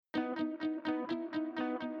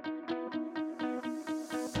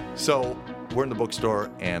So we're in the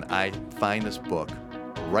bookstore, and I find this book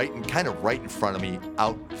right in front of me,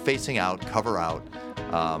 facing out, cover out,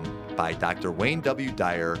 by Dr. Wayne W.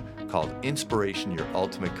 Dyer, called Inspiration, Your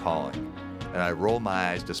Ultimate Calling. And I roll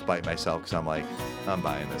my eyes despite myself because I'm like, I'm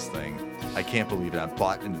buying this thing. I can't believe it. I'm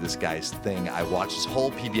bought into this guy's thing. I watched his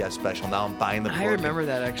whole PBS special. Now I'm buying the book. I remember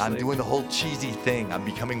that, actually. I'm doing the whole cheesy thing. I'm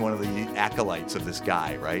becoming one of the acolytes of this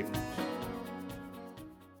guy, right?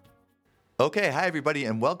 Okay, hi everybody,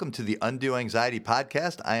 and welcome to the Undue Anxiety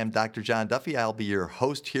Podcast. I am Dr. John Duffy. I'll be your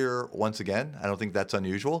host here once again. I don't think that's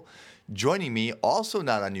unusual. Joining me, also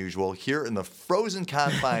not unusual, here in the frozen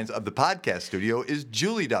confines of the podcast studio is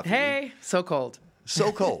Julie Duffy. Hey, so cold.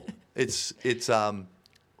 So cold.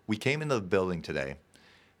 We came into the building today,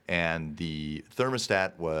 and the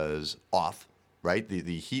thermostat was off. Right?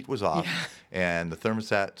 The heat was off, and the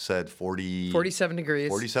thermostat said 47 degrees.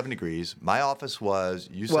 47 degrees. My office was,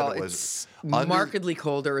 it's markedly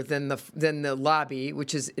colder than the lobby,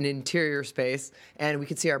 which is an interior space, and we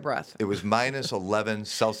could see our breath. It was minus 11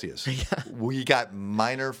 Celsius. Yeah. We got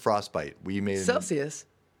minor frostbite. We made Celsius?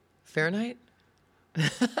 Fahrenheit?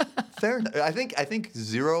 Fahrenheit. I think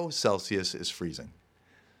 0 Celsius is freezing.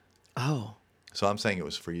 Oh. So I'm saying it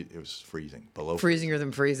was freezing, below freezinger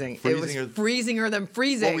than freezing. It was freezinger than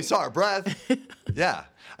freezing. Well, we saw our breath. Yeah.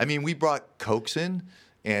 I mean, we brought Cokes in,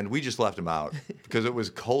 and we just left them out because it was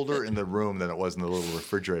colder in the room than it was in the little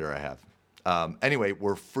refrigerator I have. Anyway,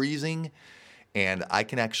 we're freezing, and I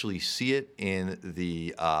can actually see it in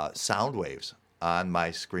the sound waves on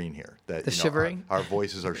my screen here. That shivering? Our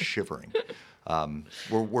voices are shivering.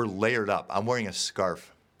 We're layered up. I'm wearing a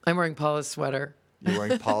scarf. I'm wearing Paula's sweater. You're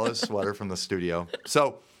wearing Paula's sweater from the studio.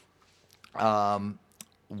 So,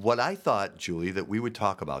 what I thought, Julie, that we would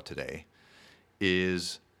talk about today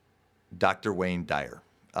is Dr. Wayne Dyer.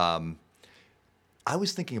 I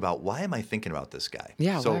was thinking about, why am I thinking about this guy?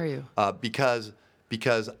 Yeah, why are you?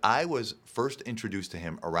 Because I was first introduced to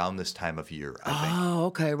him around this time of year, I think. Oh,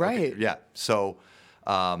 okay, right. Okay, yeah. So,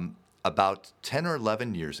 about 10 or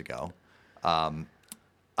 11 years ago,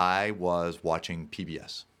 I was watching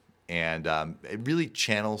PBS. And it really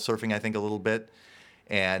channel surfing, I think, a little bit.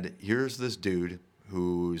 And here's this dude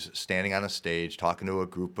who's standing on a stage talking to a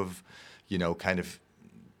group of, kind of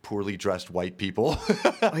poorly dressed white people.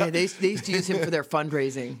 Oh, yeah, they used to use him for their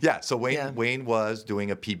fundraising. Yeah, so Wayne was doing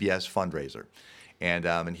a PBS fundraiser.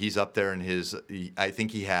 And he's up there in I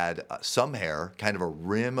think he had some hair, kind of a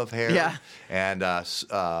rim of hair. And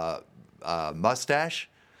mustache.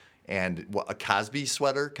 And a Cosby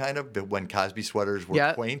sweater, kind of, when Cosby sweaters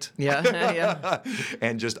were quaint. Yeah.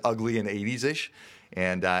 And just ugly and 80s-ish.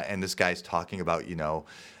 And this guy's talking about,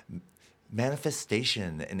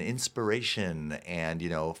 manifestation and inspiration and,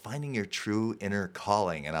 finding your true inner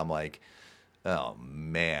calling. And I'm like, oh,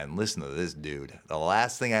 man, listen to this dude. The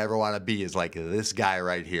last thing I ever want to be is like this guy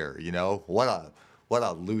right here, What a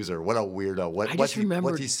loser. What a weirdo. What's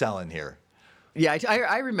he selling here? Yeah,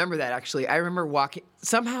 I remember that, actually. I remember walking.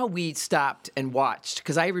 Somehow we stopped and watched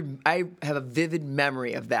because I have a vivid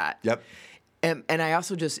memory of that. Yep. And I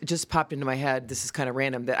also it just popped into my head, this is kind of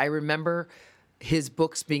random, that I remember his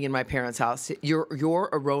books being in my parents' house. Your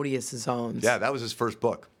Erroneous Zones. Yeah, that was his first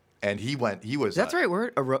book. And he was... That's the right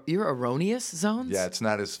word? Your Erroneous Zones? Yeah, it's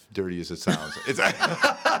not as dirty as it sounds.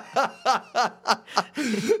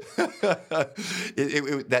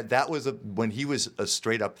 That was when he was a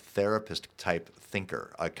straight-up therapist-type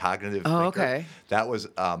thinker, a cognitive thinker. Oh, okay. That was...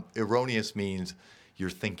 erroneous means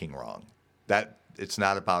you're thinking wrong. That... It's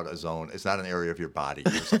not about a zone. It's not an area of your body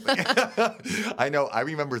or something. I know. I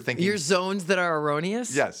remember thinking... Your zones that are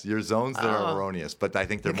erroneous? Yes, your zones that are erroneous. But I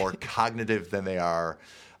think they're more cognitive than they are...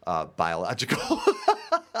 biological.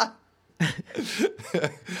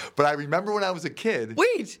 But I remember when I was a kid.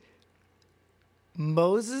 Wait.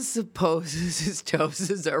 Moses supposes his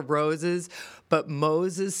toes are roses, but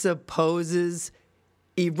Moses supposes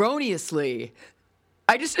erroneously.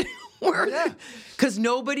 I just because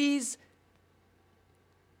nobody's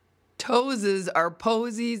toes are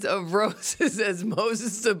posies of roses as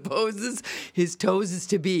Moses supposes his toes is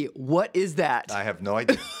to be. What is that? I have no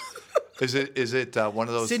idea. Is it one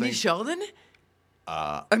of those Sidney things? Sheldon?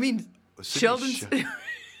 Sheldon.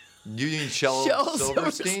 You mean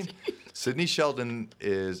Silverstein? Sidney Sheldon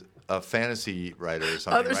is a fantasy writer or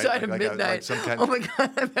something, Other right? Side of Midnight. Oh my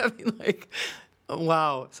God, I'm having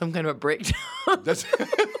some kind of a breakdown.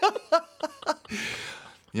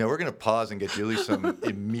 We're going to pause and get Julie some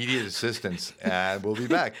immediate assistance, and we'll be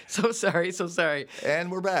back. So sorry.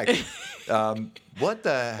 And we're back. What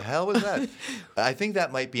the hell was that? I think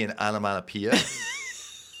that might be an onomatopoeia.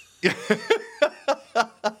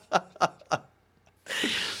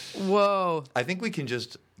 Whoa. I think we can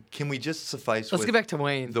can we just suffice Let's with get back to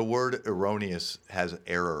Wayne. the word erroneous has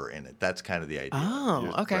error in it. That's kind of the idea.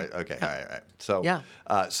 Oh, okay. Right? Okay, all right. So, Yeah.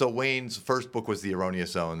 So Wayne's first book was The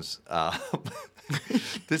Erroneous Zones.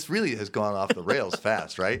 This really has gone off the rails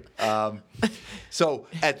fast, right? So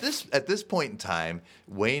at this point in time,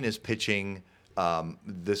 Wayne is pitching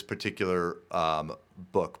this particular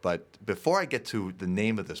book. But before I get to the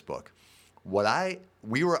name of this book,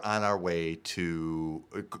 we were on our way to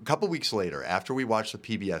a couple weeks later after we watched the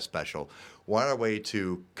PBS special. We're on our way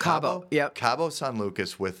to Cabo. Yep. Cabo San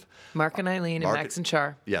Lucas with Mark and Eileen and Max and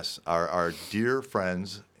Char. yes, our dear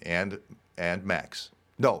friends and Max.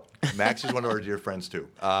 No, Max is one of our dear friends too.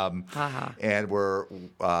 And we're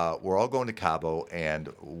all going to Cabo. And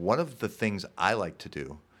one of the things I like to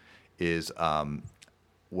do is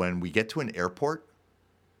when we get to an airport,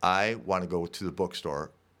 I want to go to the bookstore.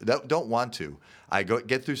 Don't want to. I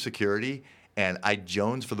get through security and I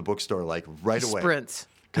jones for the bookstore like right away. Sprints.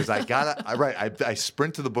 Because I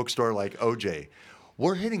sprint to the bookstore like OJ.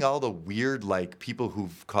 We're hitting all the weird like people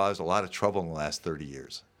who've caused a lot of trouble in the last 30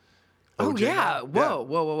 years. Oh, OJ? yeah. Whoa.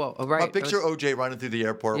 Oh, right. Well, picture OJ running through the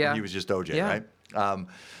airport Yeah. when he was just OJ, Yeah. right?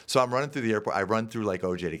 So I'm running through the airport. I run through like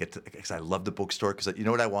OJ to get to, because I love the bookstore. Because you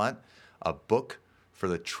know what I want? A book for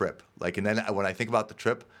the trip. Like, and then when I think about the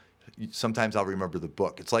trip, sometimes I'll remember the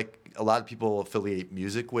book. It's like a lot of people affiliate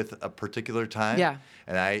music with a particular time. Yeah.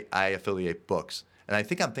 And I affiliate books. And I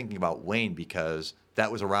think I'm thinking about Wayne because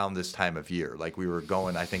that was around this time of year. Like we were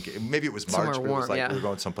going, I think maybe it was March, Somewhere but it was warm, like yeah. we were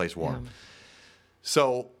going someplace warm. Yeah.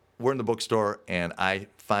 So we're in the bookstore, and I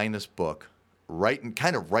find this book right in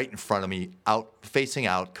front of me, facing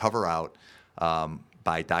out, cover out,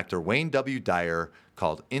 by Dr. Wayne W. Dyer,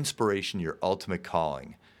 called "Inspiration: Your Ultimate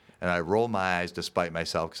Calling." And I roll my eyes despite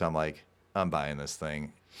myself because I'm like, I'm buying this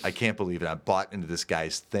thing. I can't believe it. I bought into this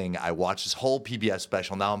guy's thing. I watched this whole PBS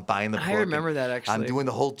special. Now I'm buying the book. I remember and that, actually. I'm doing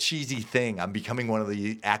the whole cheesy thing. I'm becoming one of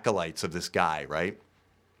the acolytes of this guy, right?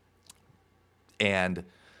 And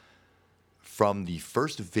from the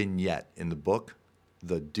first vignette in the book,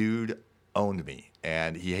 the dude owned me,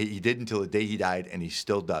 and he did until the day he died, and he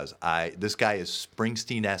still does. This guy is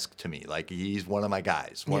Springsteen-esque to me. Like he's one of my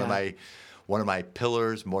guys, one of my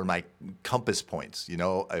pillars, one of my compass points. You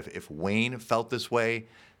know, if Wayne felt this way,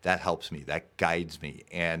 that helps me, that guides me.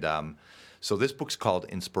 And so this book's called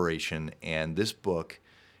Inspiration, and this book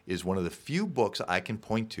is one of the few books I can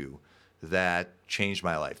point to that changed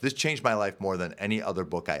my life. This changed my life more than any other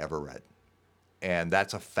book I ever read. And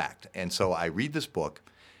that's a fact. And so I read this book,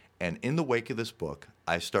 and in the wake of this book,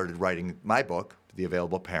 I started writing my book, The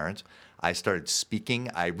Available Parent. I started speaking.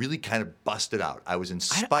 I really kind of busted out. I was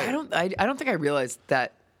inspired. I don't think I realized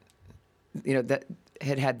that, that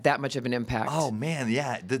had that much of an impact. Oh, man,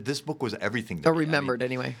 yeah. This book was everything to Or me. remembered,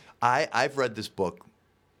 anyway. I've read this book.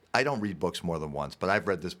 I don't read books more than once, but I've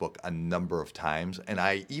read this book a number of times. And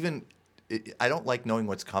I don't like knowing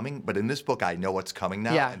what's coming, but in this book, I know what's coming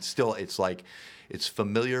now. Yeah. And still, it's like, it's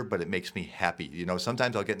familiar, but it makes me happy. You know,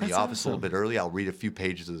 sometimes I'll get in the That's office a little awesome. bit early. I'll read a few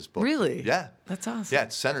pages of this book. Really? Yeah. That's awesome. Yeah,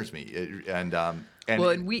 it centers me. And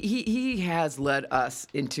He has led us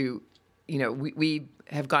into, we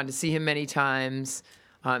have gone to see him many times.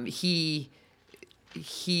 He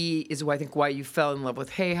is, I think, why you fell in love with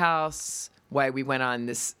Hay House, why we went on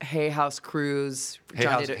this Hay House cruise.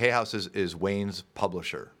 Hay House is Wayne's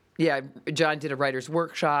publisher. Yeah, John did a writer's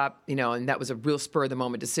workshop, and that was a real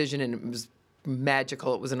spur-of-the-moment decision, and it was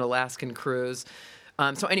magical. It was an Alaskan cruise.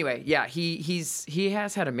 So anyway, yeah, he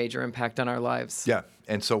has had a major impact on our lives. Yeah,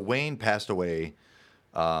 and so Wayne passed away.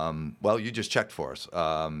 Well, you just checked for us,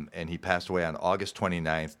 and he passed away on August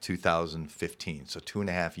 29th, 2015, so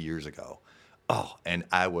 2.5 years ago. Oh, and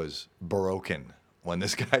I was broken when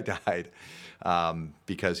this guy died,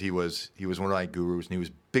 because he was one of my gurus, and he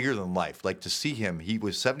was bigger than life. Like, to see him, he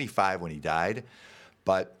was 75 when he died,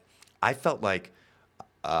 but I felt like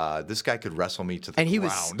this guy could wrestle me to the ground. And he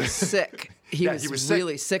was sick. He was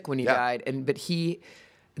really sick when he died, but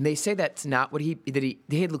they say that's not what he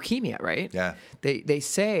had leukemia, right? Yeah. They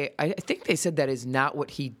say, I think they said that is not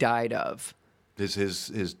what he died of.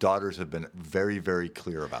 His daughters have been very, very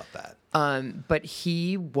clear about that. But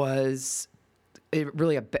he was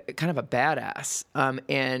really kind of a badass,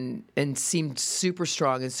 and seemed super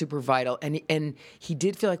strong and super vital. And he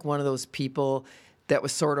did feel like one of those people that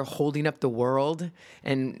was sort of holding up the world.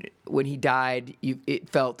 And when he died, it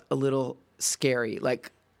felt a little scary.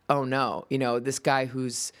 Like, oh no, this guy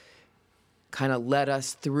who's kind of led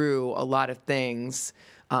us through a lot of things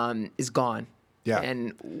is gone. Yeah.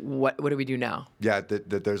 And what do we do now? Yeah,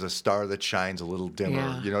 that there's a star that shines a little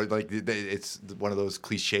dimmer. Yeah. Like it's one of those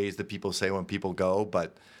cliches that people say when people go,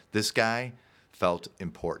 but this guy felt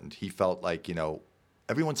important. He felt like,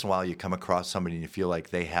 every once in a while you come across somebody and you feel like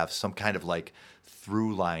they have some kind of like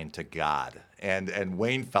through line to God. And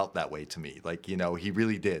Wayne felt that way to me. Like, you know, he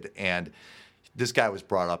really did. And this guy was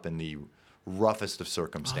brought up in the roughest of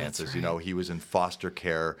circumstances. right. You know, he was in foster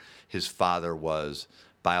care. His father was,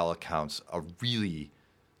 by all accounts, a really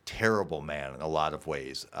terrible man in a lot of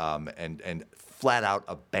ways, and flat out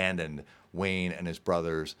abandoned Wayne and his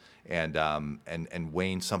brothers. And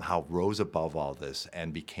Wayne somehow rose above all this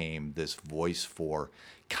and became this voice for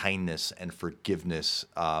kindness and forgiveness,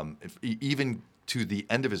 even to the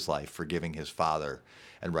end of his life, forgiving his father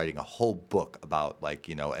and writing a whole book about, like,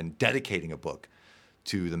 you know, and dedicating a book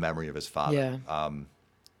to the memory of his father,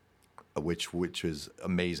 which is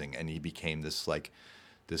amazing. And he became this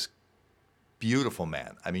beautiful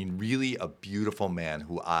man. I mean, really a beautiful man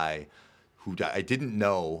who I didn't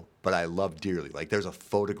know, but I loved dearly. Like, there's a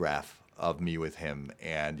photograph of me with him,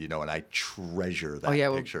 and, you know, and I treasure that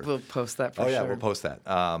picture. We'll post that for sure. Oh yeah, we'll post that.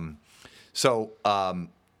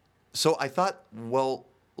 So I thought, well,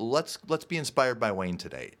 let's be inspired by Wayne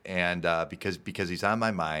today, and because he's on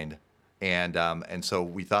my mind, and so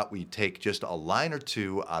we thought we'd take just a line or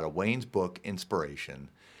two out of Wayne's book, Inspiration,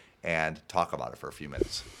 and talk about it for a few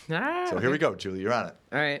minutes. So here we go, Julie, you're on it.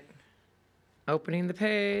 All right. Opening the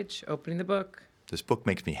page, opening the book. This book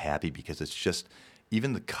makes me happy because it's just,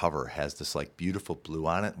 even the cover has this like beautiful blue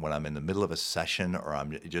on it. When I'm in the middle of a session or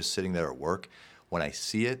I'm just sitting there at work, when I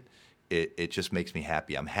see it, it just makes me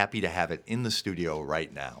happy. I'm happy to have it in the studio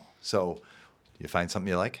right now. So, you find something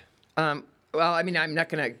you like? Well, I mean, I'm not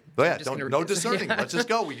gonna. Oh yeah, no discerning. Yeah. Let's just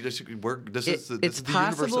go. This is the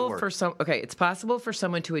universe at work. It's possible for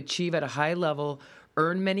someone to achieve at a high level,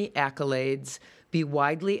 earn many accolades, be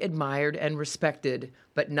widely admired and respected,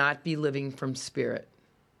 but not be living from spirit.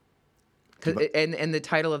 And the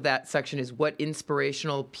title of that section is "What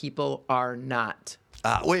Inspirational People Are Not."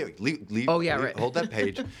 Wait. Leave. Oh yeah, right. Hold that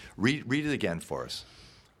page. Read it again for us.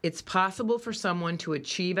 It's possible for someone to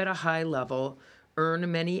achieve at a high level,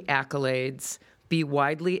 earn many accolades, be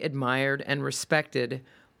widely admired and respected,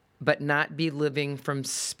 but not be living from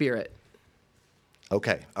spirit.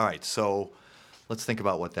 Okay. All right. So let's think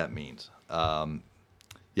about what that means.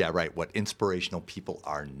 Yeah, right. What inspirational people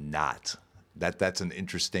are not. That's an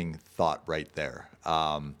interesting thought right there.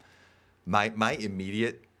 My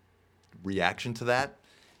immediate reaction to that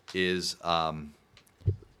is, I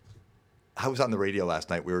was on the radio last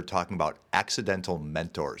night. We were talking about accidental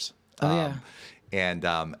mentors. Oh yeah. And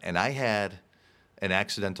I had an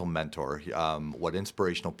accidental mentor. What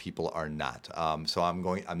inspirational people are not. So I'm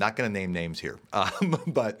not going to name names here.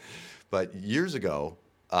 But years ago.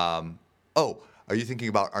 Are you thinking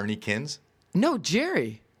about Arnie Kins? No,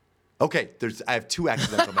 Jerry. Okay, I have two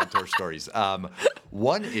accidental mentor stories.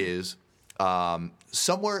 One is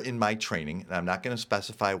somewhere in my training, and I'm not going to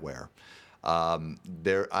specify where.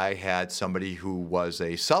 I had somebody who was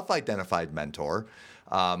a self-identified mentor,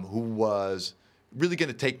 who was really going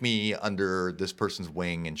to take me under this person's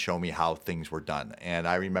wing and show me how things were done. And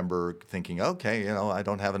I remember thinking, okay, you know, I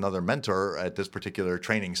don't have another mentor at this particular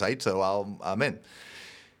training site, so I'm in.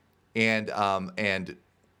 And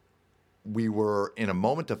we were in a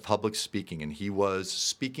moment of public speaking, and he was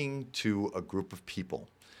speaking to a group of people,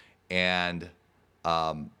 and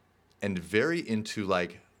very into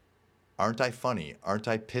like, aren't I funny? Aren't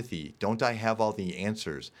I pithy? Don't I have all the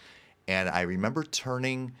answers? And I remember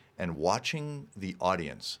turning and watching the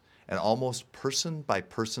audience, and almost person by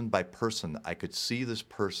person by person, I could see this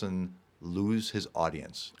person lose his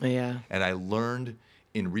audience. Yeah. And I learned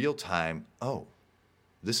in real time,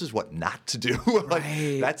 this is what not to do. Like,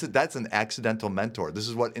 right. That's an accidental mentor. This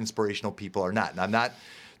is what inspirational people are not. And I'm not.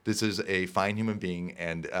 This is a fine human being,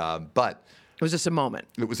 and but it was just a moment.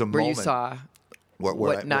 It was a where moment you saw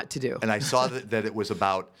what not to do. And I saw that it was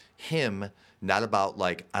about him, not about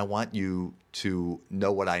like, I want you to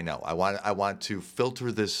know what I know. I want to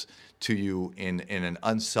filter this to you in an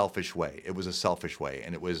unselfish way. It was a selfish way,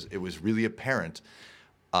 and it was really apparent.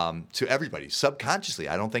 To everybody, subconsciously.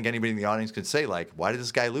 I don't think anybody in the audience could say, like, why did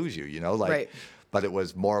this guy lose you? You know, like, right. But it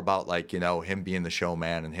was more about, like, you know, him being the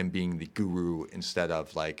showman and him being the guru, instead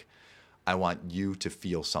of like, I want you to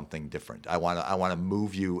feel something different. I want to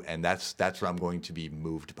move you, and that's what I'm going to be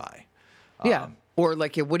moved by. Yeah. Or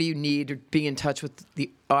like, what do you need? Or being in touch with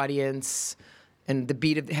the audience and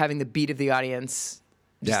having the beat of the audience.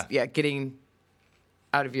 Getting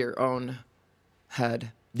out of your own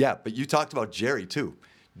head. Yeah, but you talked about Jerry too.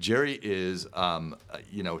 Jerry is,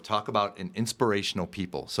 talk about an inspirational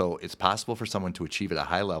people. So it's possible for someone to achieve at a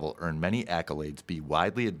high level, earn many accolades, be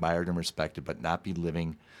widely admired and respected, but not be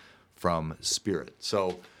living from spirit.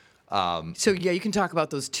 So, you can talk about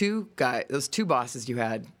those two bosses you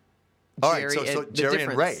had, All Jerry, right, so the Jerry and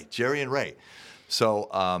difference. Ray, Jerry and Ray. So,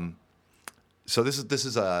 so this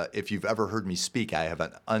is if you've ever heard me speak, I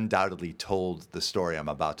have undoubtedly told the story I'm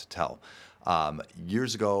about to tell.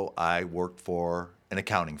 Years ago, I worked for an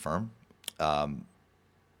accounting firm,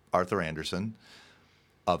 Arthur Anderson,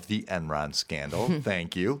 of the Enron scandal.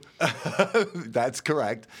 Thank you. That's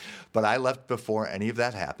correct. But I left before any of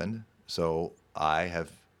that happened, so I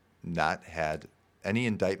have not had any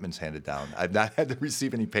indictments handed down. I've not had to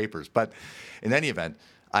receive any papers. But in any event,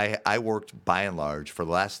 I worked by and large for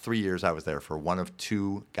the last 3 years I was there for one of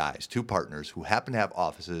two guys, two partners who happened to have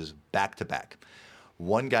offices back to back.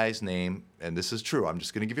 One guy's name, and this is true, I'm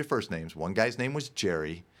just going to give you first names. One guy's name was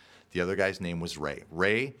Jerry. The other guy's name was Ray.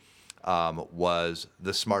 Ray was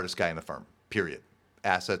the smartest guy in the firm, period.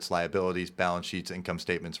 Assets, liabilities, balance sheets, income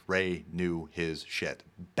statements. Ray knew his shit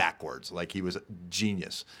backwards, like he was a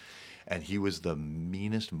genius. And he was the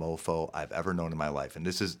meanest mofo I've ever known in my life. And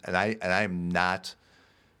I am not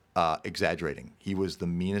exaggerating. He was the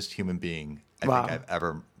meanest human being I Wow. think I've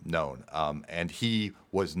ever known. And he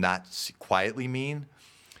was not quietly mean.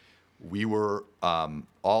 We were,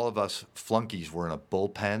 all of us flunkies were in a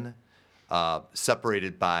bullpen,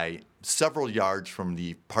 separated by several yards from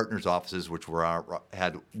the partners' offices, which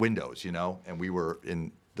had windows, and we were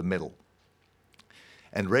in the middle.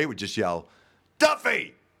 And Ray would just yell,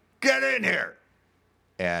 "Duffy, get in here!"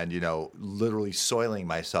 And, literally soiling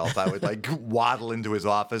myself, I would waddle into his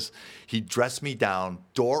office. He'd dress me down,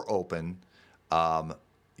 door open,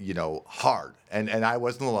 hard. And I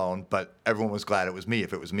wasn't alone, but everyone was glad it was me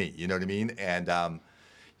if it was me. You know what I mean? And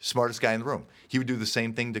smartest guy in the room. He would do the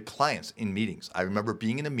same thing to clients in meetings. I remember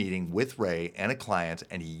being in a meeting with Ray and a client,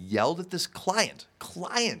 and he yelled at this client,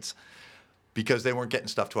 because they weren't getting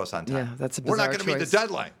stuff to us on time. Yeah, that's a We're not bizarre going to meet the choice.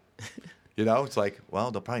 deadline. It's like, well,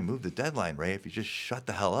 they'll probably move the deadline, Ray, if you just shut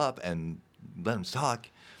the hell up and let them talk.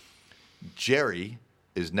 Jerry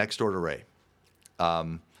is next door to Ray.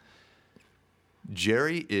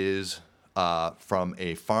 Jerry is from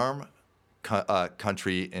a farm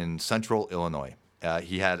country in central Illinois.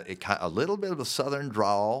 He had a little bit of a southern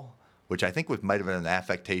drawl, which I think might have been an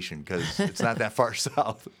affectation because it's not that far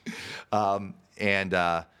south. And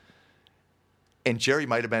Jerry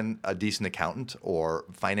might have been a decent accountant or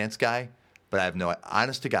finance guy, but I have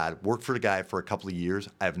honest to God, worked for the guy for a couple of years.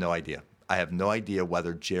 I have no idea. I have no idea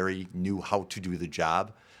whether Jerry knew how to do the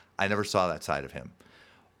job. I never saw that side of him.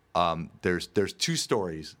 There's two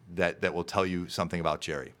stories that will tell you something about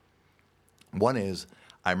Jerry. One is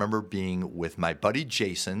I remember being with my buddy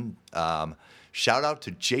Jason. Shout out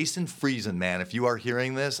to Jason Friesen, man. If you are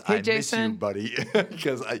hearing this, Hey, I Jason. miss you, buddy,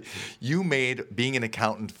 because you made being an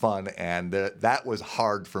accountant fun, and that was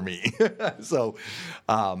hard for me. So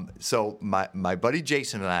my buddy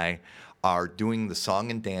Jason and I are doing the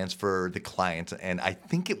song and dance for the client, and I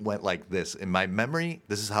think it went like this. In my memory,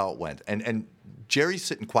 this is how it went. And Jerry's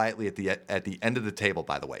sitting quietly at the end of the table,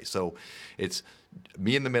 by the way. So it's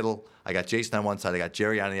me in the middle. I got Jason on one side. I got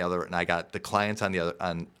Jerry on the other, and I got the clients on the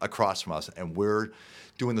other, across from us. And we're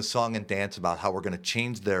doing the song and dance about how we're going to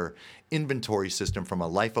change their inventory system from a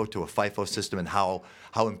LIFO to a FIFO system, and how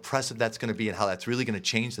impressive that's going to be, and how that's really going to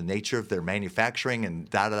change the nature of their manufacturing, and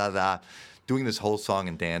da. Doing this whole song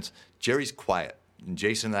and dance. Jerry's quiet. And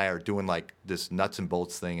Jason and I are doing this nuts and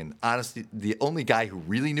bolts thing. And honestly, the only guy who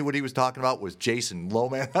really knew what he was talking about was Jason, low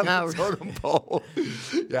man on the totem pole.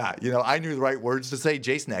 Yeah, I knew the right words to say.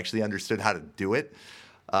 Jason actually understood how to do it.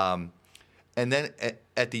 And then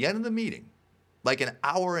at the end of the meeting, like an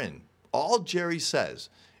hour in, all Jerry says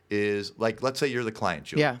is, let's say you're the client,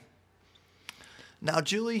 Julie. Yeah. Now,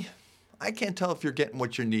 Julie, I can't tell if you're getting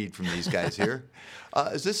what you need from these guys here.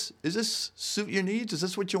 Is this suit your needs? Is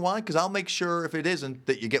this what you want? Because I'll make sure if it isn't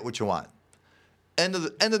that you get what you want. End of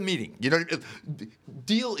the meeting.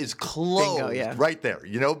 Deal is closed. Bingo, yeah. Right there.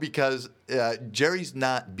 Because Jerry's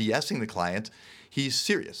not BSing the client. He's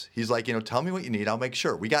serious. He's like, tell me what you need. I'll make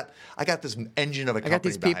sure. I got this engine of a company. I got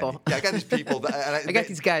these people. Me. Yeah, I got these people. I got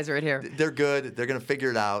these guys right here. They're good. They're going to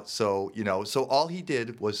figure it out. So so all he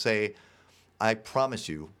did was say, "I promise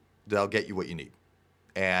you that I'll get you what you need,"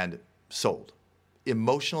 and sold.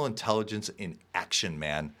 Emotional intelligence in action,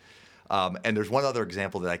 man. And there's one other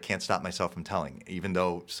example that I can't stop myself from telling, even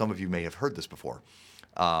though some of you may have heard this before.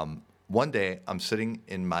 One day, I'm sitting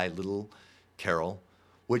in my little Carol,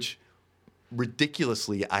 which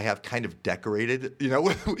ridiculously I have kind of decorated. I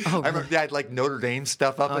remember I had Notre Dame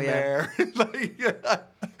stuff up in there.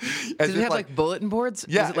 Does it have bulletin boards?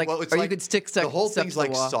 Yeah, Is it well, it's you could stick stuff. The whole stuff thing's to the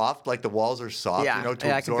wall. soft, the walls are soft, Yeah,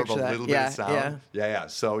 to I can absorb a picture that. little bit of sound. Yeah.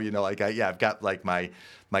 So I've got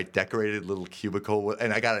my decorated little cubicle,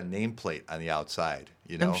 and I got a nameplate on the outside.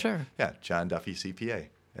 I'm sure. Yeah, John Duffy CPA.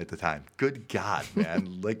 at the time. Good God,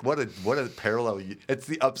 man! Like what a parallel! It's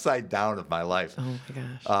the upside down of my life. Oh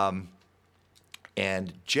my gosh.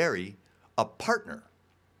 And Jerry, a partner.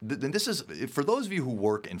 And this is for those of you who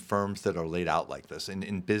work in firms that are laid out like this,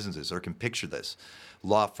 in businesses or can picture this,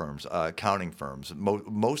 law firms, accounting firms.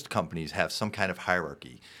 Most companies have some kind of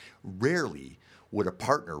hierarchy. Rarely would a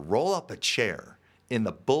partner roll up a chair in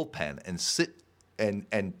the bullpen and sit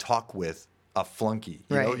and talk with a flunky.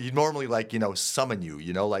 You know, you normally summon you,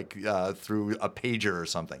 through a pager or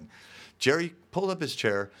something. Jerry pulled up his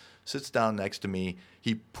chair, sits down next to me.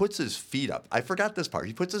 He puts his feet up. I forgot this part.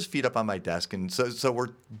 He puts his feet up on my desk, and so we're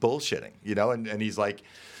bullshitting, and he's like,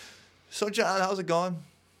 "So John, how's it going?"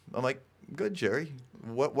 I'm like, "Good, Jerry.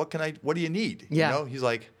 What do you need?" Yeah. He's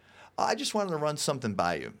like, "I just wanted to run something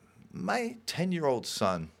by you. My 10-year-old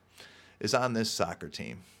son is on this soccer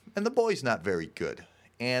team, and the boy's not very good.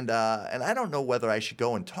 And I don't know whether I should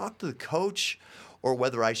go and talk to the coach or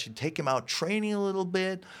whether I should take him out training a little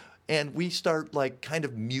bit." And we start kind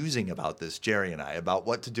of musing about this, Jerry and I, about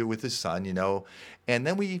what to do with his son, And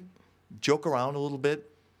then we joke around a little bit.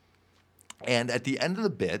 And at the end of the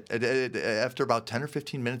bit, after about 10 or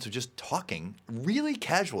 15 minutes of just talking, really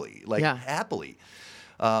casually, happily,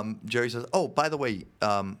 Jerry says, "Oh, by the way,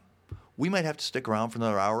 we might have to stick around for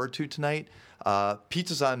another hour or two tonight.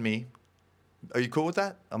 Pizza's on me. Are you cool with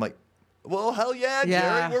that?" I'm like, "Well, hell yeah,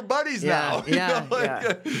 Jerry, we're buddies now."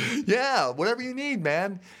 Yeah, whatever you need,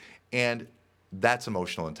 man. And that's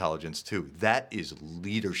emotional intelligence too. That is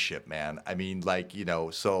leadership, man. I mean,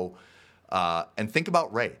 so, and think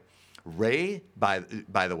about Ray. Ray, by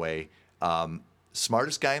the way,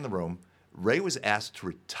 smartest guy in the room. Ray was asked to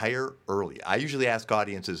retire early. I usually ask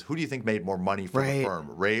audiences, who do you think made more money for the firm,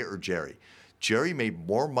 Ray or Jerry? Jerry made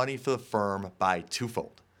more money for the firm by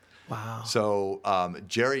twofold. Wow. So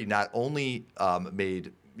Jerry not only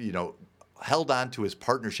held on to his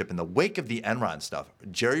partnership in the wake of the Enron stuff.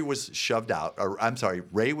 Ray was shoved out,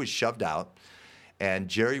 and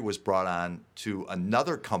Jerry was brought on to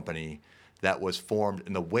another company that was formed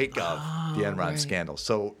in the wake of the Enron scandal.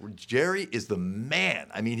 So Jerry is the man.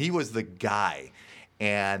 I mean, he was the guy.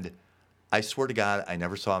 And I swear to God, I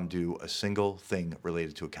never saw him do a single thing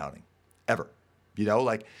related to accounting, ever.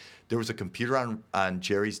 There was a computer on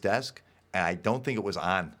Jerry's desk, and I don't think it was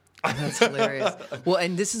on. That's hilarious. Well,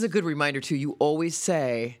 and this is a good reminder too. You always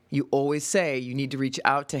say you need to reach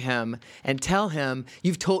out to him and tell him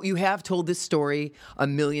you have told this story a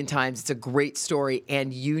million times. It's a great story,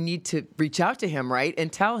 and you need to reach out to him, right?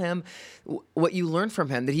 And tell him what you learned from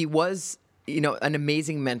him, that he was, an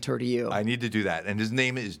amazing mentor to you. I need to do that. And his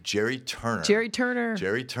name is Jerry Turner. Jerry Turner.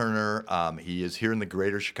 He is here in the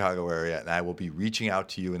greater Chicago area, and I will be reaching out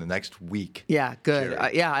to you in the next week. Yeah, good.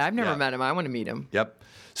 I've never met him. I want to meet him. Yep.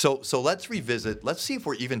 So let's revisit. Let's see if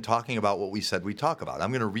we're even talking about what we said we talk about.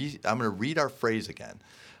 I'm going to read our phrase again.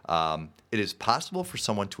 It is possible for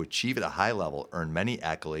someone to achieve at a high level, earn many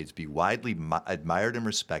accolades, be widely admired and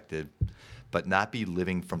respected, but not be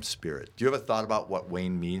living from spirit. Do you have a thought about what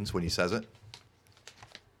Wayne means when he says it?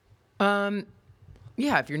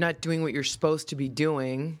 Yeah, if you're not doing what you're supposed to be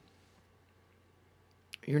doing,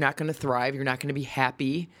 you're not going to thrive. You're not going to be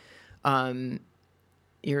happy.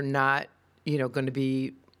 You're not, going to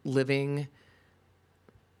be living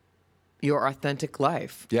your authentic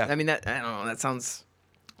life. Yeah. I mean, I don't know. That sounds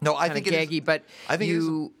I think gaggy, it is, but I think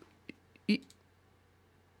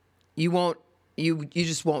you won't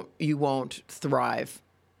thrive.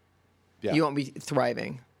 Yeah. You won't be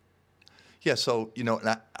thriving. Yeah. So,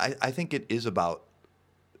 and I think it is about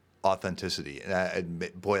authenticity.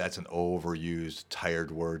 And boy, that's an overused, tired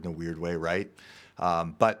word in a weird way, right?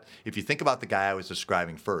 But if you think about the guy I was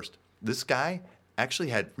describing first, this guy actually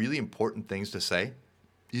had really important things to say.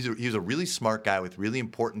 He was a really smart guy with really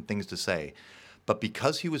important things to say. But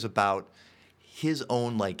because he was about his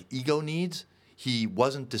own ego needs, he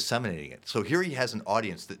wasn't disseminating it. So here he has an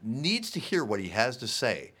audience that needs to hear what he has to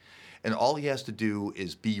say. And all he has to do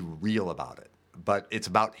is be real about it. But it's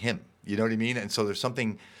about him. You know what I mean? And so there's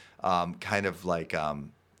something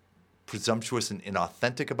presumptuous and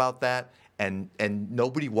inauthentic about that. And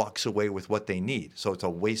nobody walks away with what they need. So it's a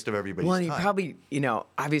waste of everybody's time. Well, he probably,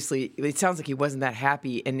 obviously, it sounds like he wasn't that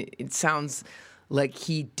happy. And it sounds like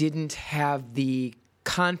he didn't have the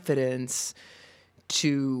confidence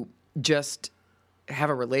to just have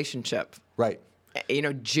a relationship. Right.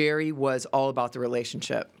 Jerry was all about the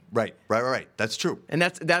relationship. Right. That's true. And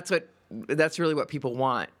that's really what people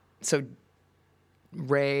want. So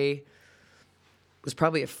Ray was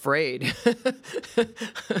probably afraid. I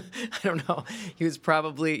don't know. He was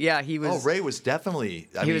probably, he was. Oh, Ray was definitely.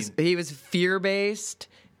 He was fear-based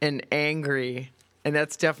and angry. And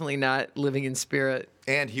that's definitely not living in spirit.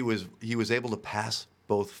 And he was able to pass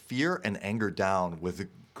both fear and anger down with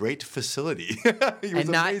great facility. He was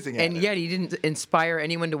amazing at it. And yet he didn't inspire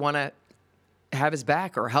anyone to want to have his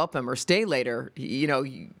back or help him or stay later,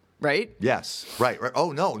 right? Yes, right.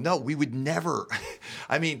 Oh, no, we would never.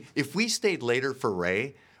 I mean, if we stayed later for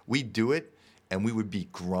Ray, we'd do it, and we would be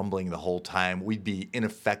grumbling the whole time. We'd be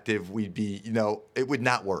ineffective. We'd be, it would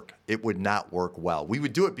not work. It would not work well. We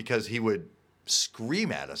would do it because he would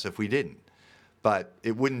scream at us if we didn't. But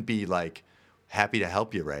it wouldn't be like, happy to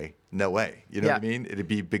help you, Ray. No way. You know what I mean? It'd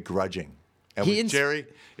be begrudging. And with Jerry,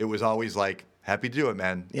 it was always like, happy to do it,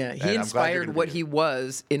 man. Yeah, he inspired what he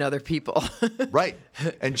was in other people. Right.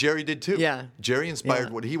 And Jerry did too. Yeah. Jerry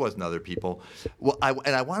inspired what he was in other people. Well, I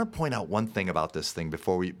want to point out one thing about this thing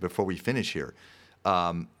before we finish here.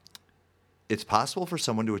 It's possible for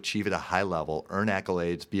someone to achieve at a high level, earn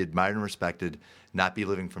accolades, be admired and respected, not be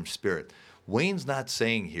living from spirit. Wayne's not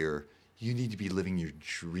saying here you need to be living your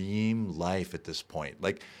dream life at this point.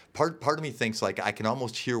 Like part of me thinks like I can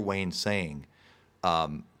almost hear Wayne saying,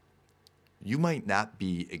 you might not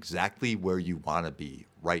be exactly where you want to be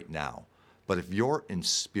right now, but if you're in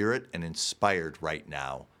spirit and inspired right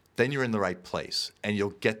now, then you're in the right place and you'll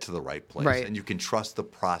get to the right place and you can trust the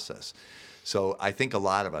process. So I think a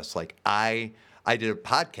lot of us, like I did a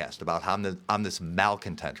podcast about how I'm this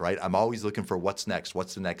malcontent, right? I'm always looking for what's next,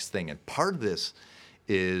 what's the next thing. And part of this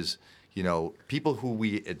is, people who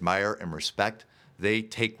we admire and respect, they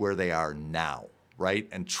take where they are now, right?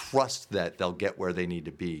 And trust that they'll get where they need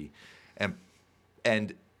to be.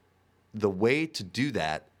 And the way to do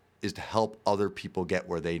that is to help other people get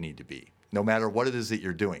where they need to be, no matter what it is that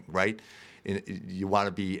you're doing, right? You want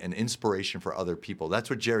to be an inspiration for other people. That's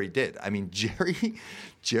what Jerry did. I mean,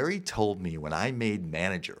 Jerry told me when I made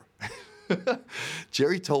manager,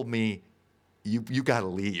 Jerry told me, you got to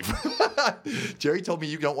leave. Jerry told me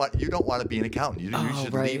you don't want to be an accountant. You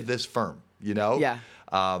should leave this firm. Yeah.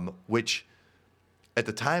 Which at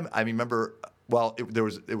the time I remember. Well,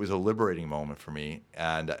 it was a liberating moment for me,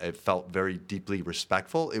 and it felt very deeply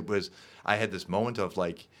respectful. I had this moment of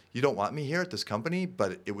like, you don't want me here at this company,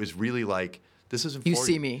 but it was really like, this isn't for you. You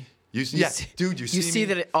see me. Dude, you see me. You see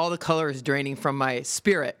that all the color is draining from my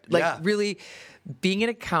spirit. Like really, being an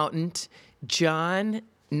accountant, John,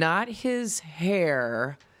 not his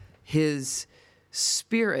hair, his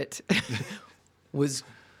spirit was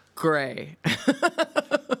gray.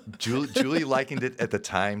 Julie likened it at the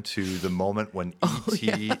time to the moment when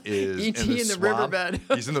E.T. is E.T. in the riverbed.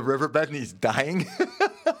 He's in the riverbed and he's dying.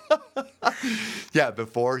 Yeah,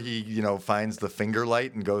 before he, finds the finger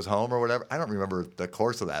light and goes home or whatever. I don't remember the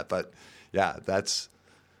course of that, but yeah, that's.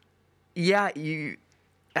 Yeah,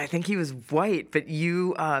 I think he was white, but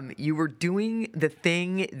you were doing the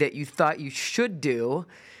thing that you thought you should do.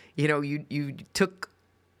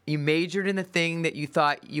 You majored in the thing that you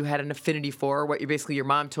thought you had an affinity for, what your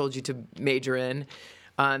mom told you to major in.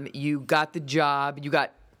 You got the job. You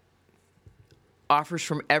got offers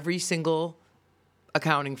from every single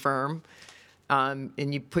accounting firm. And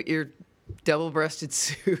you put your double-breasted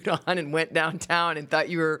suit on and went downtown and thought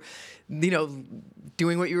you were,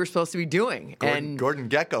 doing what you were supposed to be doing. Gordon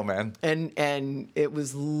Gekko, man. And it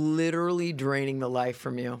was literally draining the life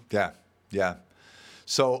from you. Yeah, yeah.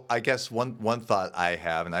 So I guess one thought I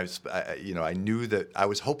have, and I knew that I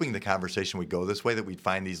was hoping the conversation would go this way, that we'd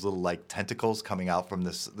find these little like tentacles coming out from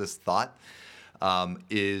this thought,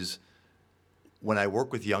 is when I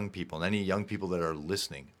work with young people, and any young people that are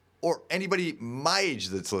listening, or anybody my age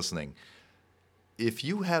that's listening, if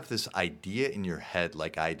you have this idea in your head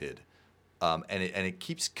like I did, and it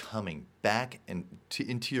keeps coming back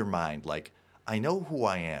into your mind, like, I know who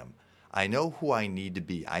I am, I know who I need to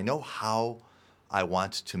be, I know how I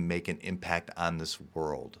want to make an impact on this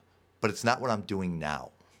world, but it's not what I'm doing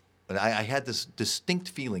now. And I had this distinct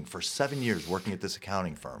feeling for 7 years working at this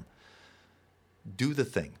accounting firm. Do the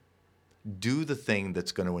thing. Do the thing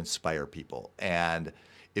that's going to inspire people. And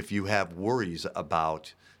if you have worries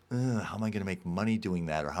about, how am I going to make money doing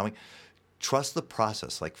that? Or trust the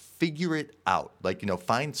process. Like, figure it out. Like,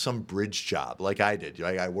 find some bridge job like I did.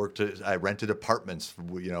 I rented apartments,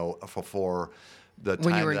 for the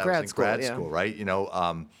time that I was in grad school, right?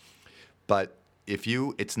 But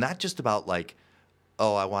it's not just about like,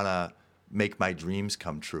 oh, I want to make my dreams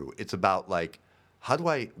come true. It's about like,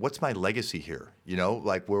 what's my legacy here?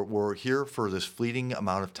 Like we're here for this fleeting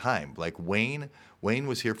amount of time. Like Wayne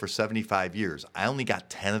was here for 75 years. I only got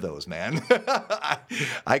 10 of those, man.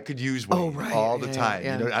 I could use Wayne all the time.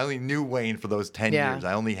 Yeah. I only knew Wayne for those 10 years.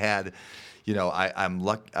 I only had, I'm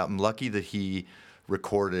lucky that he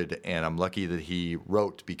recorded, and I'm lucky that he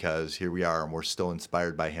wrote, because here we are and we're still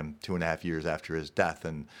inspired by him 2.5 years after his death.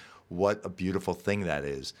 And what a beautiful thing that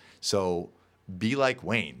is. So be like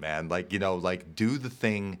Wayne, man. Like, like do the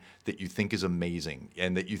thing that you think is amazing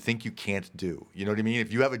and that you think you can't do. You know what I mean?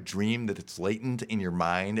 If you have a dream that it's latent in your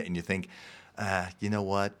mind and you think, you know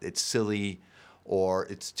what, it's silly or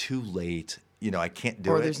it's too late, I can't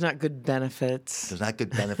do it. Or there's not good benefits. There's not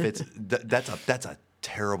good benefits. That's a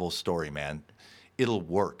terrible story, man. It'll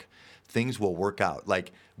work. Things will work out.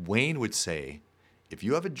 Like Wayne would say, if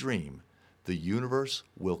you have a dream, the universe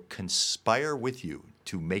will conspire with you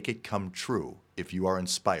to make it come true if you are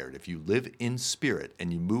inspired. If you live in spirit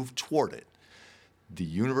and you move toward it, the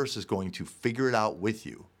universe is going to figure it out with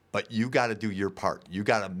you. But you got to do your part. You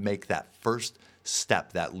got to make that first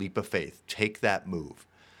step, that leap of faith. Take that move.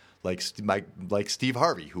 Like Steve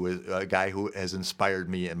Harvey, who is a guy who has inspired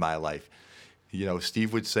me in my life.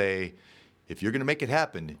 Steve would say, if you're going to make it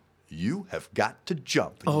happen, you have got to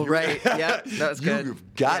jump. Oh, right. Yeah, that was good.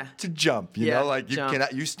 You've got to jump. You jump.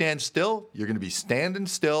 cannot. You stand still. You're going to be standing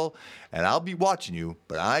still, and I'll be watching you.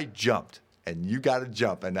 But I jumped, and you got to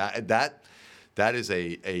jump. And that is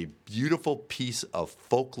a beautiful piece of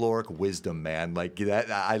folkloric wisdom, man. Like that,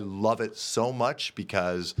 I love it so much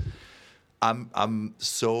because I'm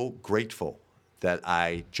so grateful that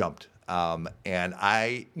I jumped.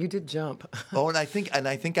 You did jump. And I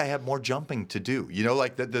think I have more jumping to do.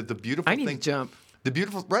 Like the beautiful thing. I need to jump. The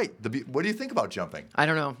beautiful, right. What do you think about jumping? I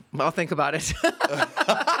don't know. I'll think about it.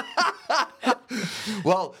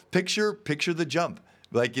 Well, picture the jump.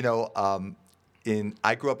 Like,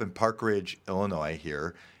 I grew up in Park Ridge, Illinois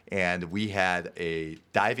here, and we had a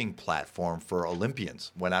diving platform for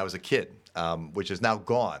Olympians when I was a kid, which is now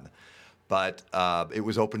gone. But it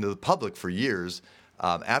was open to the public for years.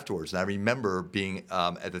 Afterwards. And I remember being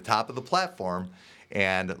at the top of the platform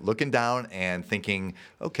and looking down and thinking,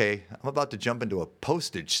 okay, I'm about to jump into a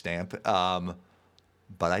postage stamp, but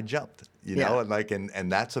I jumped,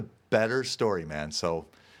 and that's a better story, man. So,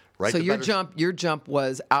 right. So your jump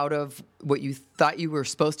was out of what you thought you were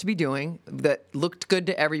supposed to be doing, that looked good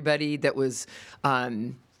to everybody, that was,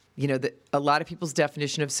 that a lot of people's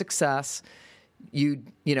definition of success. You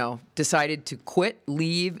decided to quit,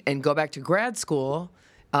 leave, and go back to grad school.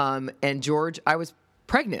 And George, I was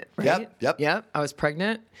pregnant, right? Yep. I was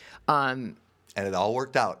pregnant. And it all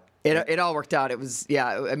worked out. It all worked out. It was,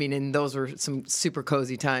 and those were some super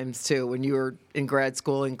cozy times too, when you were in grad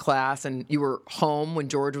school in class and you were home when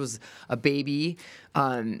George was a baby.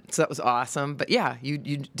 So that was awesome. But yeah, you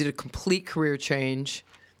did a complete career change.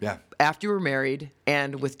 Yeah. After you were married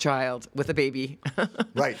and with a baby.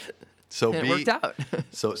 Right. So it worked out.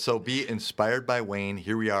 so be inspired by Wayne.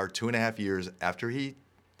 Here we are 2.5 years after he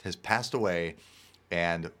has passed away,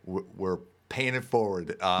 and we're paying it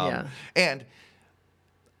forward. And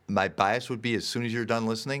my bias would be, as soon as you're done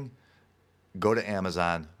listening, go to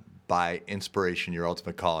Amazon, buy Inspiration, Your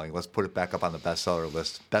Ultimate Calling. Let's put it back up on the bestseller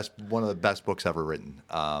list. One of the best books ever written.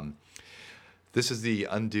 This is the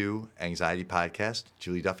Undo Anxiety Podcast.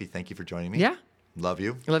 Julie Duffy, thank you for joining me. Yeah. Love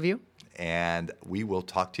you. Love you. And we will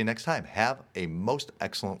talk to you next time. Have a most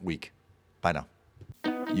excellent week. Bye now.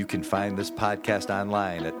 You can find this podcast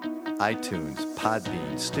online at iTunes,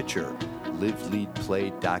 Podbean, Stitcher,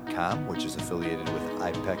 liveleadplay.com, which is affiliated with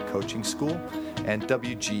IPEC Coaching School, and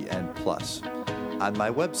WGN+. On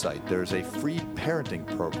my website, there's a free parenting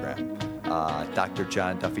program,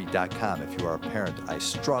 drjohnduffy.com. If you are a parent, I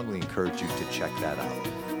strongly encourage you to check that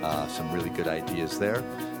out. Some really good ideas there.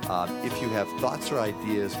 If you have thoughts or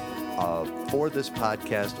ideas for this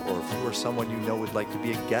podcast, or if you or someone you know would like to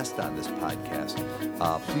be a guest on this podcast,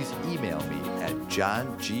 please email me at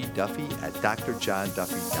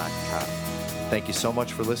johngduffy@drjohnduffy.com. Thank you so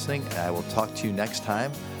much for listening, and I will talk to you next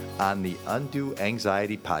time on the Undo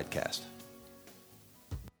Anxiety Podcast.